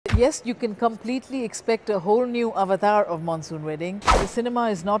Yes, you can completely expect a whole new avatar of Monsoon Wedding. The cinema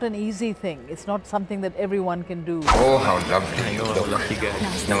is not an easy thing. It's not something that everyone can do. Oh, how lovely you look.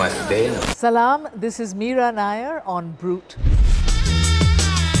 Namaste. Salam, this is Mira Nair on Brut.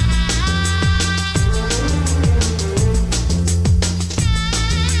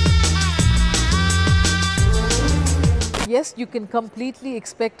 Yes, you can completely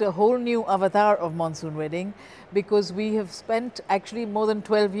expect a whole new avatar of Monsoon Wedding because we have spent actually more than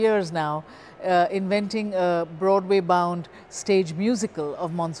 12 years now inventing a Broadway-bound stage musical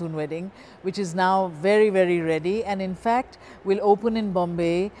of Monsoon Wedding, which is now very, very ready, and in fact will open in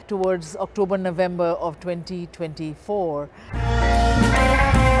Bombay towards October, November of 2024.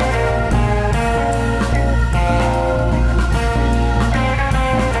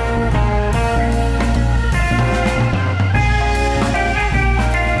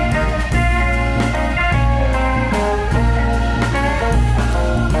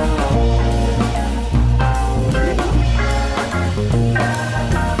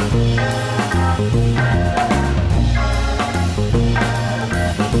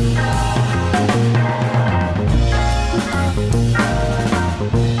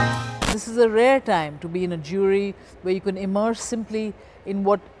 This is a rare time to be in a jury where you can immerse simply in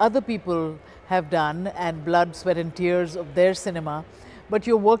what other people have done and blood, sweat and tears of their cinema, but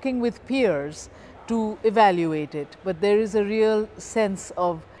you're working with peers to evaluate it. But there is a real sense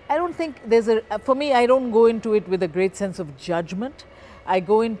of, I don't think there's for me, I don't go into it with a great sense of judgment. I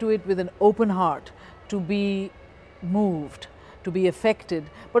go into it with an open heart to be moved, to be affected,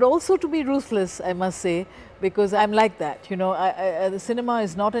 but also to be ruthless, I must say, because I'm like that. You know, the cinema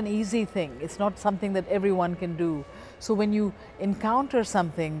is not an easy thing. It's not something that everyone can do. So when you encounter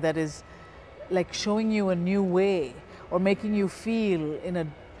something that is like showing you a new way or making you feel in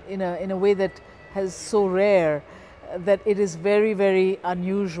a way that is so rare that it is very, very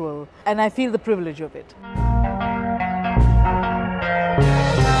unusual, and I feel the privilege of it.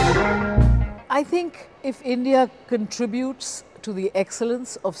 I think if India contributes to the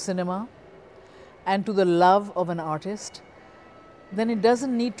excellence of cinema and to the love of an artist, then it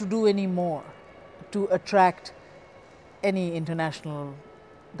doesn't need to do any more to attract any international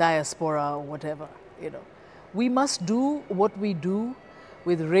diaspora or whatever, you know. We must do what we do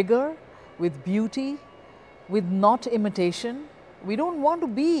with rigor, with beauty, with not imitation. We don't want to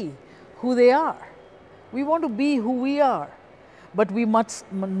be who they are. We want to be who we are. But we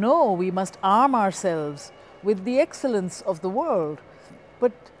must know, we must arm ourselves with the excellence of the world.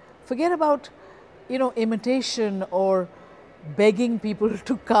 But forget about, you know, imitation or begging people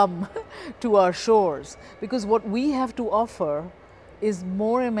to come to our shores, because what we have to offer is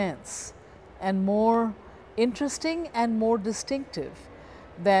more immense and more interesting and more distinctive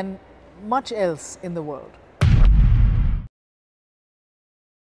than much else in the world.